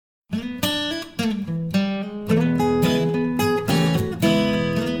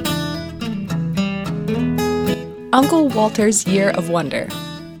Uncle Walter's Year of Wonder.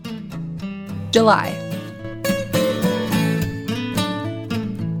 July.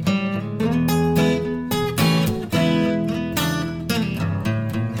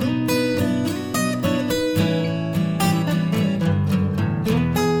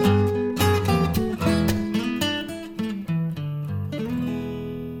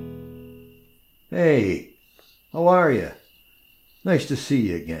 Hey, how are you? Nice to see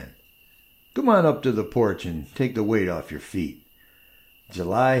you again. Come on up to the porch and take the weight off your feet.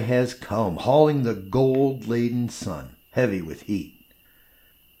 July has come, hauling the gold-laden sun, heavy with heat.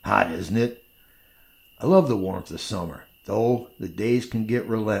 Hot, isn't it? I love the warmth of summer, though the days can get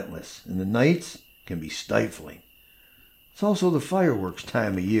relentless and the nights can be stifling. It's also the fireworks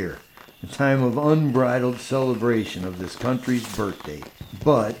time of year, a time of unbridled celebration of this country's birthday.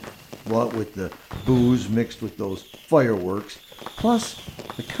 But what with the booze mixed with those fireworks, plus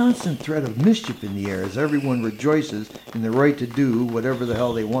the constant threat of mischief in the air as everyone rejoices in the right to do whatever the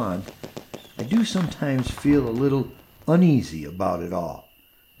hell they want, I do sometimes feel a little uneasy about it all.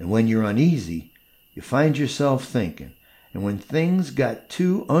 And when you're uneasy, you find yourself thinking. And when things got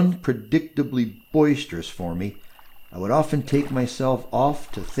too unpredictably boisterous for me, I would often take myself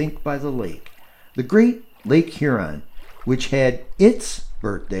off to think by the lake. The great Lake Huron, which had its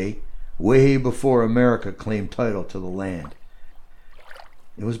birthday way before America claimed title to the land.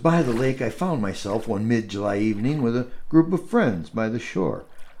 It was by the lake I found myself one mid-July evening with a group of friends by the shore.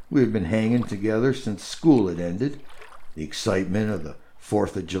 We had been hanging together since school had ended. The excitement of the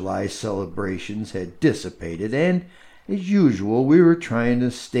 4th of July celebrations had dissipated, and, as usual, we were trying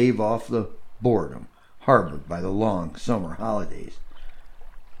to stave off the boredom harbored by the long summer holidays.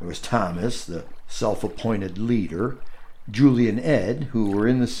 There was Thomas, the self-appointed leader, Julie and Ed, who were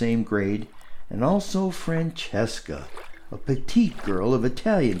in the same grade, and also Francesca, a petite girl of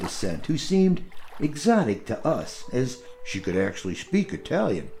Italian descent who seemed exotic to us, as she could actually speak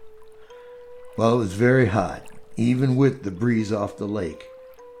Italian. Well, it was very hot, even with the breeze off the lake.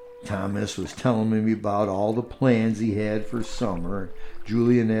 Thomas was telling me about all the plans he had for summer.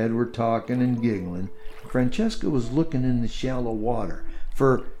 Julie and Ed were talking and giggling. Francesca was looking in the shallow water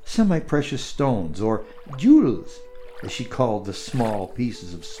for semi-precious stones, or jewels, as she called the small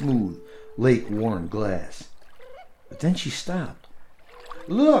pieces of smooth, lake-worn glass. But then she stopped.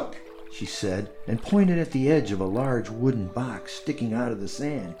 "Look," she said, and pointed at the edge of a large wooden box sticking out of the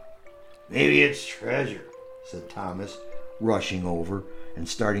sand. "Maybe it's treasure," said Thomas, rushing over and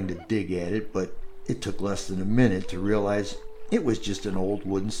starting to dig at it, but it took less than a minute to realize it was just an old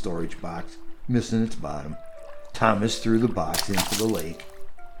wooden storage box, missing its bottom. Thomas threw the box into the lake.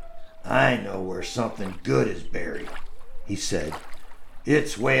 "I know where something good is buried," he said.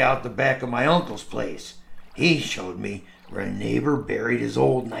 "It's way out the back of my uncle's place. He showed me where a neighbor buried his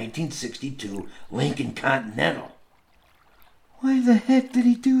old 1962 Lincoln Continental." "Why the heck did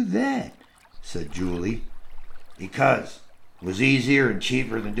he do that?" said Julie. "Because it was easier and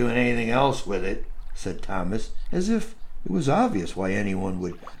cheaper than doing anything else with it," said Thomas, as if it was obvious why anyone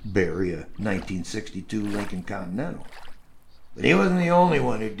would bury a 1962 Lincoln Continental. "But he wasn't the only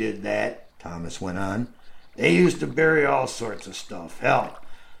one who did that," Thomas went on. "They used to bury all sorts of stuff. Hell,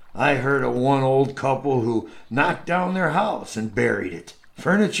 I heard of one old couple who knocked down their house and buried it,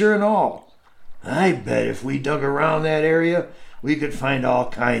 furniture and all. I bet if we dug around that area, we could find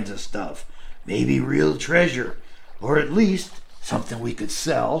all kinds of stuff. Maybe real treasure, or at least something we could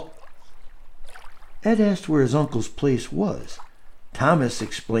sell." Ed asked where his uncle's place was. Thomas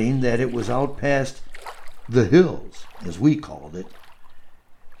explained that it was out past the hills, as we called it.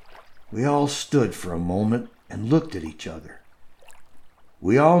 We all stood for a moment and looked at each other.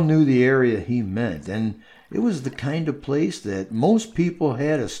 We all knew the area he meant, and it was the kind of place that most people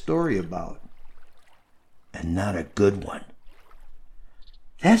had a story about. And not a good one.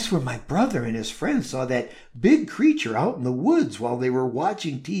 "That's where my brother and his friends saw that big creature out in the woods while they were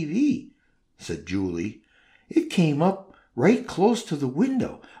watching TV, said Julie. "It came up right close to the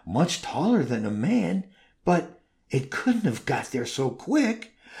window, much taller than a man, but it couldn't have got there so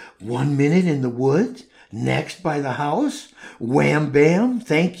quick. 1 minute in the woods, next by the house. Wham bam,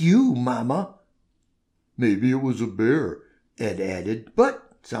 thank you, Mama." "Maybe it was a bear," Ed added,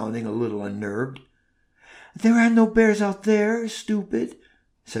 but sounding a little unnerved. "There are no bears out there, stupid,"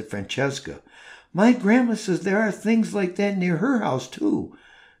 said Francesca. "My grandma says there are things like that near her house, too.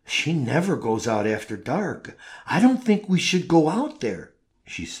 She never goes out after dark. I don't think we should go out there,"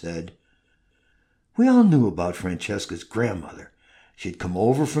 she said. We all knew about Francesca's grandmother. She'd come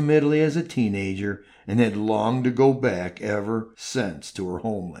over from Italy as a teenager and had longed to go back ever since to her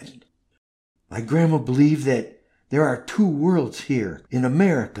homeland. "My grandma believed that there are two worlds here in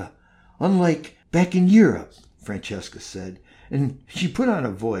America, unlike back in Europe," Francesca said, and she put on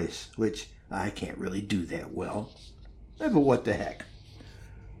a voice, which I can't really do that well. But what the heck?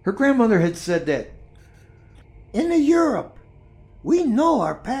 Her grandmother had said that in Europe, we know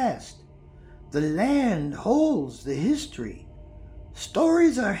our past. The land holds the history.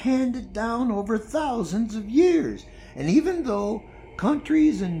 Stories are handed down over thousands of years, and even though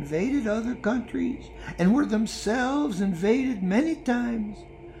countries invaded other countries and were themselves invaded many times,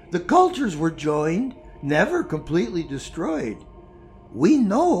 the cultures were joined, never completely destroyed. We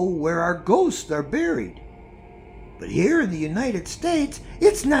know where our ghosts are buried. But here in the United States,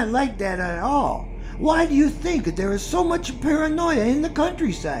 it's not like that at all. Why do you think that there is so much paranoia in the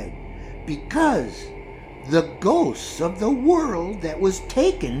countryside? Because the ghosts of the world that was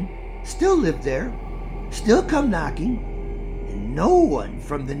taken still live there, still come knocking, and no one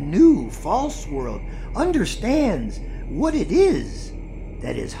from the new false world understands what it is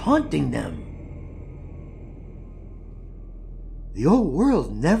that is haunting them. The old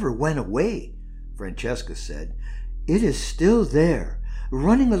world never went away, Francesca said. It is still there,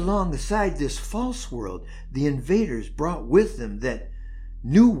 running alongside this false world the invaders brought with them, that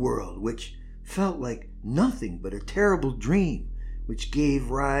new world which felt like nothing but a terrible dream, which gave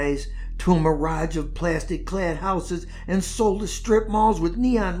rise to a mirage of plastic-clad houses and soulless strip malls with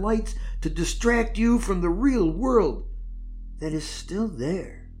neon lights to distract you from the real world that is still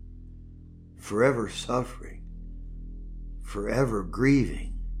there, forever suffering, forever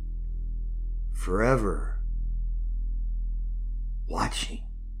grieving, forever watching.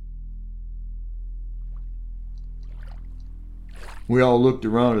 We all looked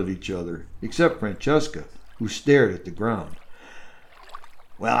around at each other, except Francesca, who stared at the ground.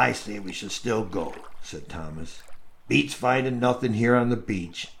 Well, I say we should still go, said Thomas. Beats finding nothing here on the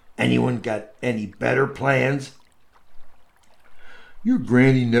beach. Anyone got any better plans? Your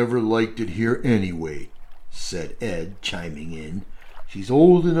granny never liked it here anyway, said Ed, chiming in. She's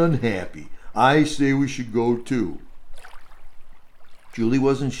old and unhappy. I say we should go too. Julie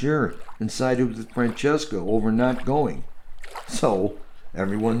wasn't sure and sided with Francesca over not going. So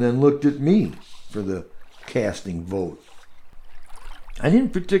everyone then looked at me for the casting vote. I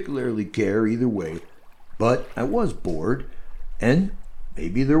didn't particularly care either way, but I was bored, and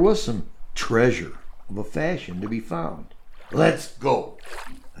maybe there was some treasure of a fashion to be found. Let's go,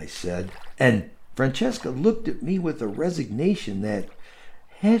 I said, and Francesca looked at me with a resignation that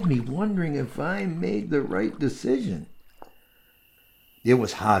had me wondering if I made the right decision. It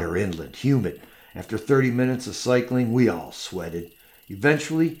was hotter inland, humid. After 30 minutes of cycling, we all sweated.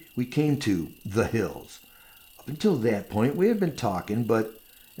 Eventually, we came to the hills. Up until that point, we had been talking, but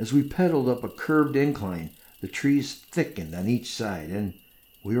as we pedaled up a curved incline, the trees thickened on each side, and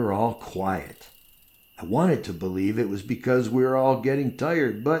we were all quiet. I wanted to believe it was because we were all getting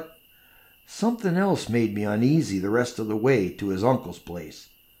tired, but something else made me uneasy the rest of the way to his uncle's place.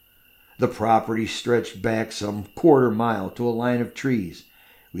 The property stretched back some quarter-mile to a line of trees.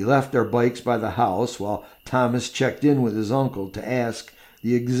 We left our bikes by the house while Thomas checked in with his uncle to ask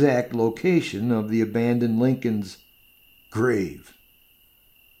the exact location of the abandoned Lincoln's grave.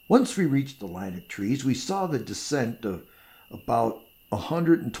 Once we reached the line of trees, we saw the descent of about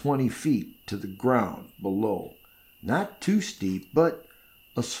 120 feet to the ground below. Not too steep, but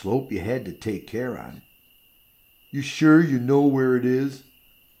a slope you had to take care on. You sure you know where it is?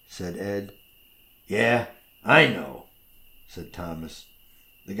 Said Ed. Yeah, I know, said Thomas.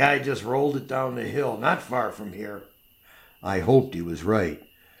 The guy just rolled it down the hill, not far from here. I hoped he was right.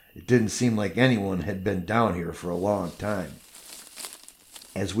 It didn't seem like anyone had been down here for a long time.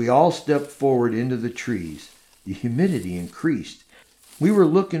 As we all stepped forward into the trees, the humidity increased. We were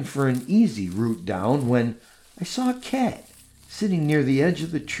looking for an easy route down when I saw a cat sitting near the edge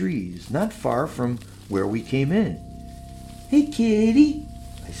of the trees, not far from where we came in. Hey, kitty,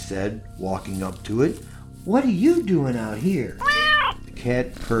 I said, walking up to it. What are you doing out here? The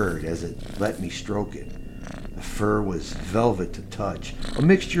cat purred as it let me stroke it. The fur was velvet to touch, a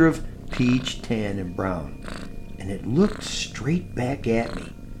mixture of peach, tan, and brown, and it looked straight back at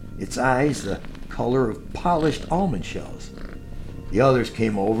me, its eyes the color of polished almond shells. The others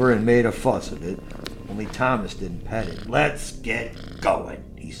came over and made a fuss of it, only Thomas didn't pet it. Let's get going,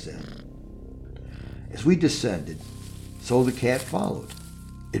 he said. As we descended, so the cat followed.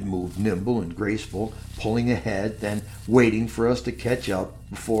 It moved nimble and graceful, pulling ahead, then waiting for us to catch up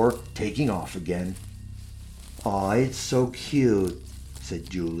before taking off again. Aw, it's so cute, said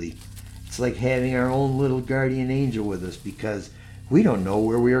Julie. It's like having our own little guardian angel with us because we don't know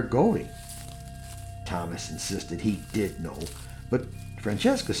where we are going. Thomas insisted he did know, but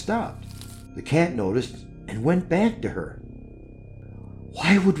Francesca stopped. The cat noticed and went back to her.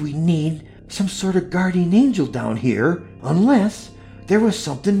 Why would we need some sort of guardian angel down here, unless there was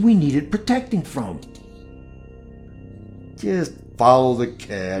something we needed protecting from. Just follow the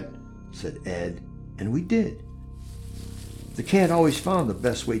cat, said Ed, and we did. The cat always found the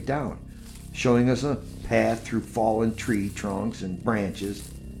best way down, showing us a path through fallen tree trunks and branches.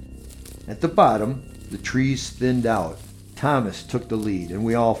 At the bottom, the trees thinned out. Thomas took the lead, and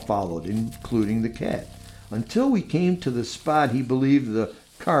we all followed, including the cat, until we came to the spot he believed the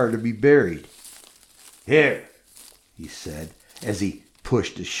car to be buried. Here, he said, as he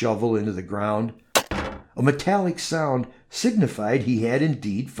pushed a shovel into the ground. A metallic sound signified he had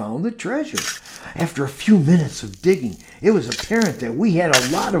indeed found the treasure. After a few minutes of digging, it was apparent that we had a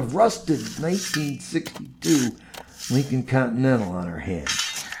lot of rusted 1962 Lincoln Continental on our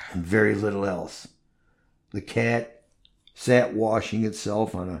hands, and very little else. The cat sat washing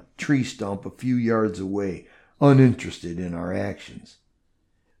itself on a tree stump a few yards away, uninterested in our actions.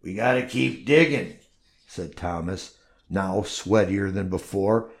 We gotta keep digging, said Thomas, now sweatier than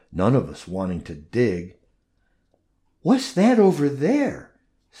before, none of us wanting to dig. What's that over there?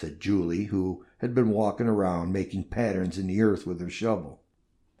 Said Julie, who had been walking around making patterns in the earth with her shovel.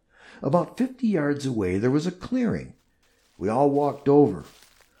 About 50 yards away there was a clearing. We all walked over.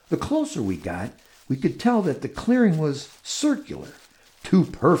 The closer we got, we could tell that the clearing was circular, too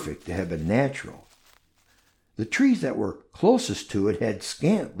perfect to have been natural. The trees that were closest to it had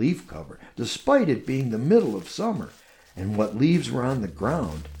scant leaf cover, despite it being the middle of summer, and what leaves were on the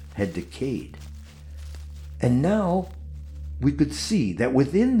ground had decayed. And now we could see that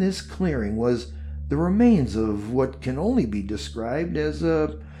within this clearing was the remains of what can only be described as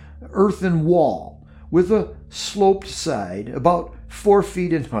an earthen wall with a sloped side about 4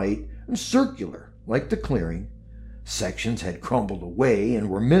 feet in height and circular, like the clearing. Sections had crumbled away and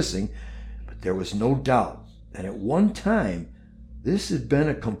were missing, but there was no doubt that at one time this had been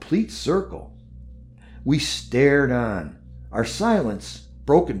a complete circle. We stared on, our silence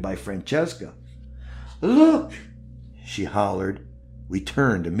broken by Francesca. Look, she hollered. We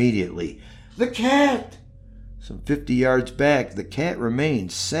turned immediately. The cat! Some 50 yards back, the cat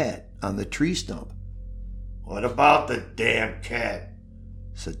remained sat on the tree stump. What about the damn cat?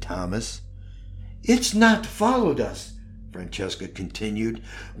 Said Thomas. It's not followed us, Francesca continued.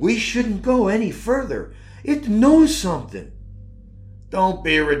 We shouldn't go any further. It knows something. Don't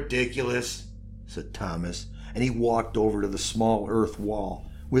be ridiculous, said Thomas, and he walked over to the small earth wall,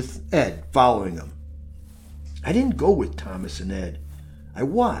 with Ed following him. I didn't go with Thomas and Ed. I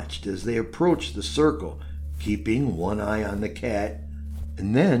watched as they approached the circle, keeping one eye on the cat,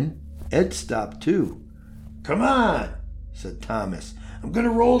 and then Ed stopped too. Come on, said Thomas. I'm going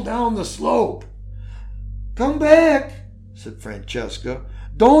to roll down the slope. Come back, said Francesca.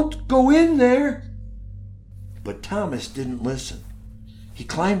 Don't go in there. But Thomas didn't listen. He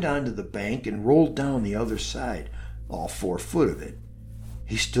climbed onto the bank and rolled down the other side, all 4 foot of it.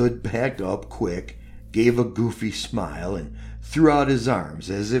 He stood back up quick, gave a goofy smile, and threw out his arms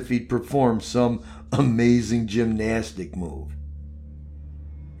as if he'd performed some amazing gymnastic move.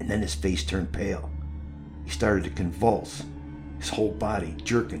 And then his face turned pale. He started to convulse, his whole body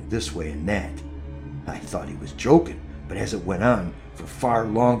jerking this way and that. I thought he was joking, but as it went on for far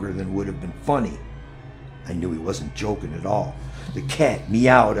longer than would have been funny, I knew he wasn't joking at all. The cat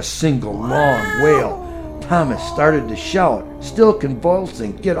meowed a single long wail. Thomas started to shout, still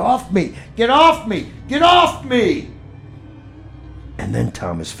convulsing, Get off me! Get off me! Get off me! And then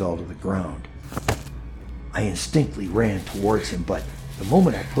Thomas fell to the ground. I instinctively ran towards him, but the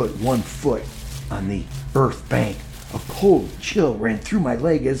moment I put 1 foot on the earth bank, a cold chill ran through my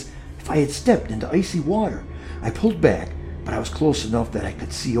leg as if I had stepped into icy water. I pulled back, but I was close enough that I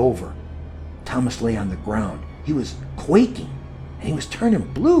could see over. Thomas lay on the ground. He was quaking, and he was turning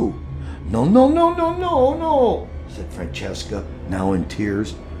blue. No, no, no, no, no, no, said Francesca, now in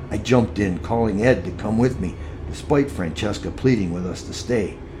tears. I jumped in, calling Ed to come with me, despite Francesca pleading with us to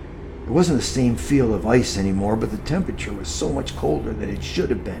stay. There wasn't the same feel of ice anymore, but the temperature was so much colder than it should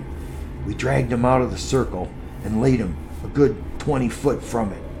have been. We dragged him out of the circle and laid him a good 20 foot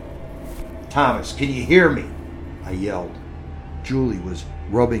from it. Thomas, can you hear me? I yelled. Julie was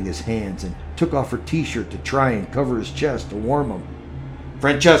rubbing his hands and took off her t-shirt to try and cover his chest to warm him.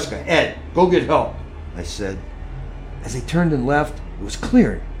 Francesca, Ed, go get help, I said. As they turned and left, it was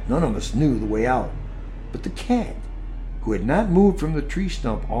clear none of us knew the way out. But the cat, who had not moved from the tree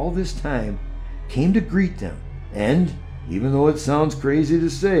stump all this time, came to greet them. And, even though it sounds crazy to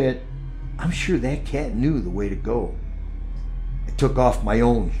say it, I'm sure that cat knew the way to go. I took off my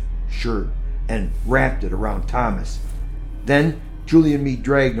own shirt and wrapped it around Thomas. Then Julie and me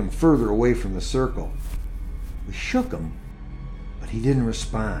dragged him further away from the circle. We shook him, but he didn't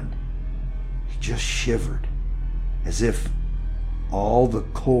respond. just shivered, as if all the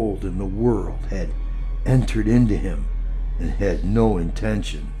cold in the world had entered into him and had no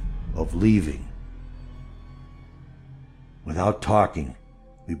intention of leaving. Without talking,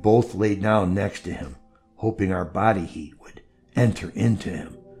 we both lay down next to him, hoping our body heat would enter into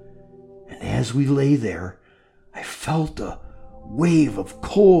him. And as we lay there, I felt a wave of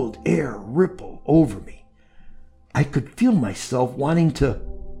cold air ripple over me. I could feel myself wanting to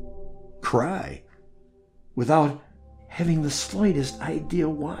cry without having the slightest idea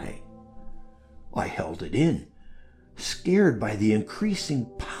why. I held it in, scared by the increasing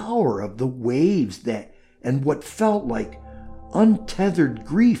power of the waves that and what felt like untethered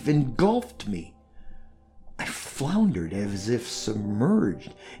grief engulfed me. I floundered as if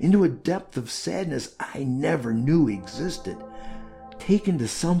submerged into a depth of sadness I never knew existed, taken to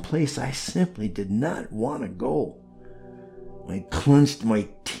some place I simply did not want to go. I clenched my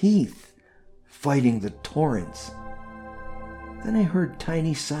teeth, fighting the torrents. Then I heard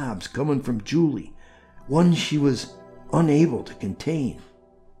tiny sobs coming from Julie, one she was unable to contain.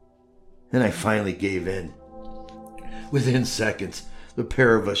 And I finally gave in. Within seconds, the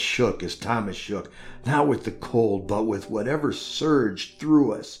pair of us shook as Thomas shook, not with the cold, but with whatever surged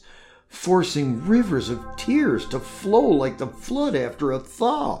through us, forcing rivers of tears to flow like the flood after a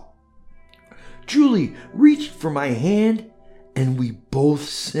thaw. Julie reached for my hand, and we both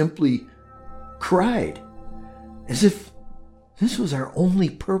simply cried, as if this was our only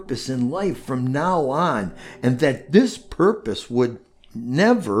purpose in life from now on, and that this purpose would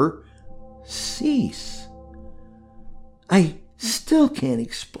never cease. I still can't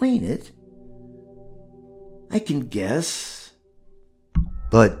explain it. I can guess,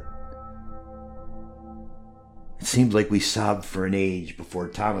 but it seemed like we sobbed for an age before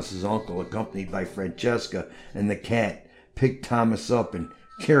Thomas's uncle, accompanied by Francesca and the cat, picked Thomas up and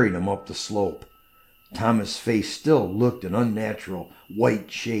carried him up the slope. Thomas' face still looked an unnatural white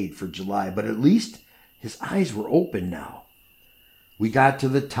shade for July, but at least his eyes were open now. We got to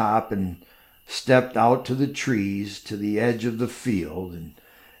the top and stepped out to the trees to the edge of the field, and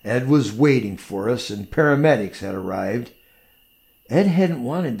Ed was waiting for us, and paramedics had arrived. Ed hadn't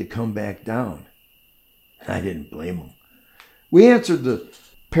wanted to come back down. I didn't blame him. We answered the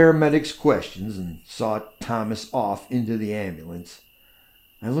paramedics' questions and saw Thomas off into the ambulance.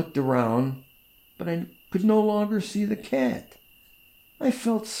 I looked around, but I could no longer see the cat. I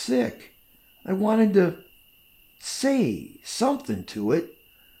felt sick. I wanted to say something to it.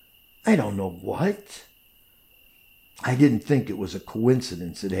 I don't know what. I didn't think it was a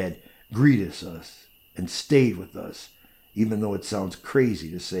coincidence it had greeted us and stayed with us, even though it sounds crazy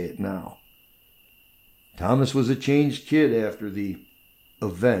to say it now. Thomas was a changed kid after the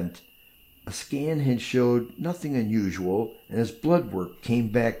event. A scan had showed nothing unusual, and his blood work came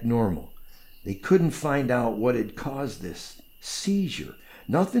back normal. They couldn't find out what had caused this seizure.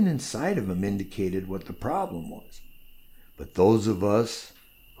 Nothing inside of him indicated what the problem was. But those of us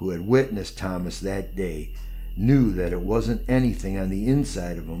who had witnessed Thomas that day knew that it wasn't anything on the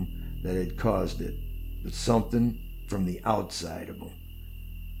inside of him that had caused it, but something from the outside of him.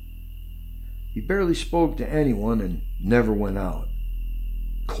 He barely spoke to anyone and never went out.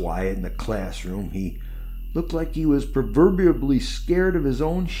 Quiet in the classroom, he looked like he was proverbially scared of his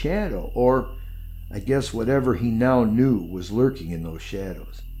own shadow, or I guess whatever he now knew was lurking in those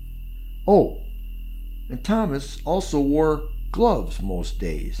shadows. Oh, and Thomas also wore gloves most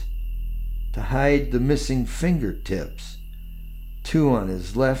days to hide the missing fingertips, 2 on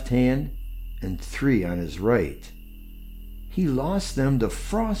his left hand and 3 on his right. He lost them to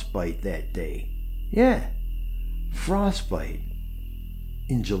frostbite that day. Yeah, frostbite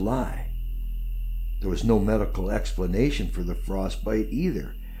in July. There was no medical explanation for the frostbite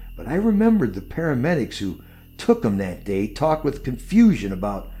either, but I remembered the paramedics who took him that day talked with confusion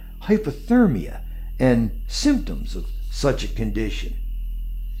about hypothermia and symptoms of such a condition.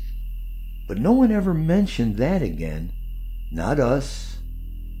 But no one ever mentioned that again. Not us,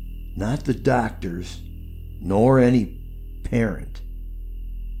 not the doctors, nor any parent.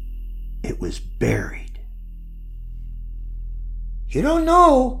 It was buried. You don't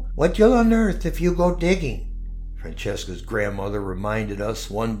know what you'll unearth if you go digging, Francesca's grandmother reminded us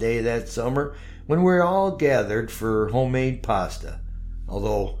one day that summer when we were all gathered for homemade pasta,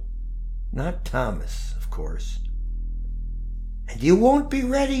 although not Thomas, of course. And you won't be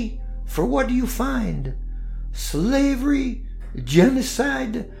ready for what you find. Slavery,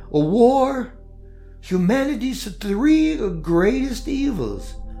 genocide, a war, humanity's 3 greatest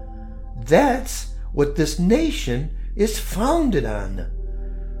evils. That's what this nation is founded on.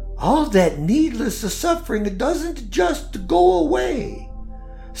 All that needless suffering doesn't just go away.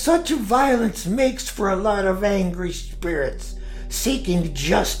 Such violence makes for a lot of angry spirits seeking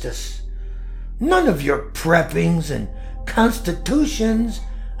justice. None of your preppings and constitutions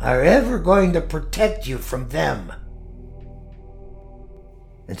are ever going to protect you from them.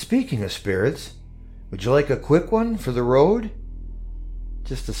 And speaking of spirits, would you like a quick one for the road?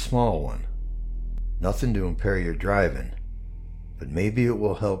 Just a small one. Nothing to impair your driving, but maybe it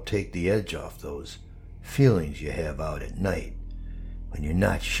will help take the edge off those feelings you have out at night when you're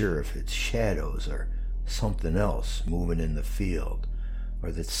not sure if it's shadows or something else moving in the field,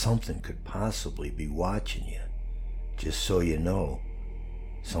 or that something could possibly be watching you. Just so you know,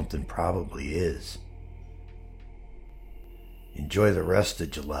 something probably is. Enjoy the rest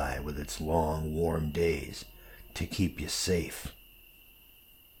of July with its long, warm days to keep you safe.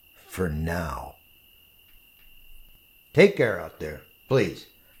 For now. Take care out there, please.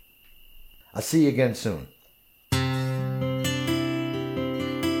 I'll see you again soon.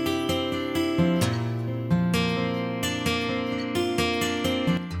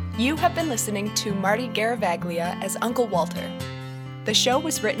 You have been listening to Marty Garavaglia as Uncle Walter. The show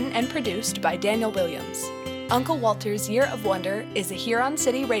was written and produced by Daniel Williams. Uncle Walter's Year of Wonder is a Huron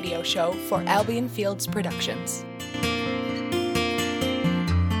City radio show for Albion Fields Productions.